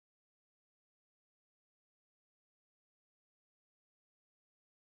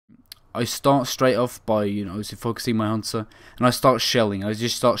I start straight off by, you know, focusing my hunter, and I start shelling. I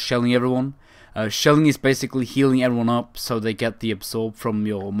just start shelling everyone. Shelling is basically healing everyone up so they get the absorb from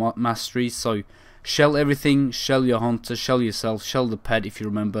your mastery. So shell everything, shell your hunter, shell yourself, shell the pet if you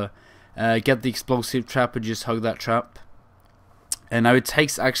remember. Get the explosive trap and just hug that trap. And now it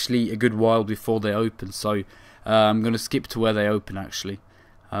takes actually a good while before they open, so I'm going to skip to where they open actually.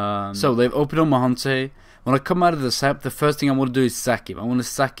 So they've opened on my hunter here. When I come out of the sap, the first thing I want to do is sack him. I want to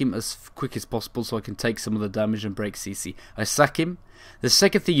sack him as quick as possible so I can take some of the damage and break CC. I sack him. The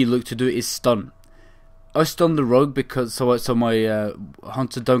second thing you look to do is stun. I stun the rogue because so my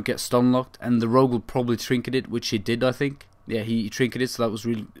hunter don't get stun locked, and the rogue will probably trinket it, which he did, I think. Yeah, he trinketed, so that was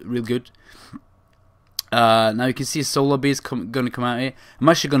real good. Now you can see a solar beam is going to come out here. I'm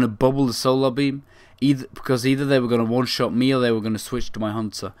actually going to bubble the solar beam, because either they were going to one-shot me or they were going to switch to my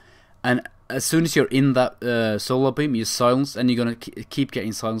hunter. And as soon as you're in that solar beam, you're silenced, and you're going to keep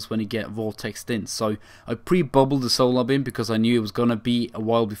getting silenced when you get vortexed in. So I pre-bubbled the solar beam because I knew it was going to be a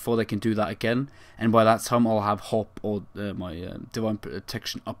while before they can do that again, and by that time I'll have hop or my divine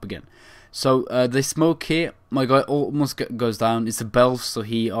protection up again. So they smoke here. My guy almost goes down. It's a bell, so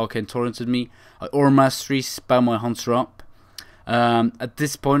he arcane torrented me. I aura mastery, spam my hunter up. At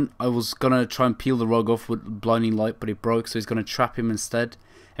this point I was gonna try and peel the rogue off with blinding light, but it broke, so he's gonna trap him instead.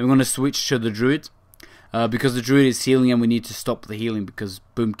 And we're gonna switch to the druid because the druid is healing, and we need to stop the healing because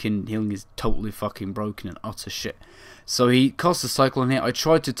boomkin healing is totally fucking broken and utter shit. So he casts a cyclone here. I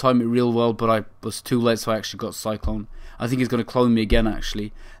tried to time it real well, but I was too late, so I actually got cyclone. I think he's gonna clone me again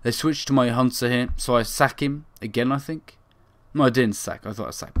actually. They switched to my hunter here, so I sack him again, I think. No, I didn't sack. I thought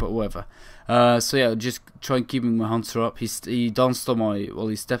I sacked, but whatever. So yeah, just try and keeping my hunter up. He danced on my, well,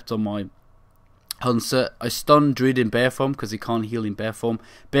 he stepped on my hunter. I stunned druid in bear form because he can't heal in bear form.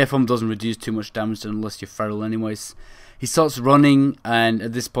 Bear form doesn't reduce too much damage unless you're feral anyways. He starts running, and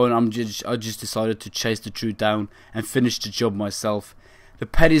at this point I just decided to chase the druid down and finish the job myself. The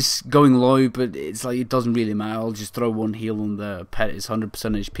pet is going low, but it's like it doesn't really matter. I'll just throw one heal on the pet. It's 100%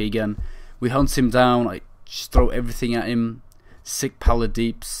 HP again. We hunt him down. I just throw everything at him. Sick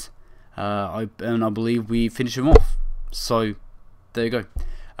paladeeps. And I believe we finish him off. So there you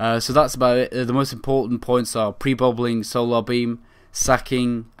go. So that's about it. The most important points are pre-bubbling, solar beam,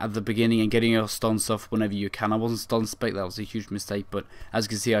 sacking at the beginning, and getting your stun stuff whenever you can. I wasn't stun spec, that was a huge mistake, but as you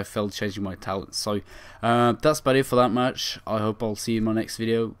can see I failed changing my talents. So that's about it for that match. I hope I'll see you in my next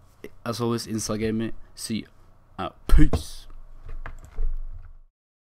video. As always, Inside Gaming. See you out. Peace.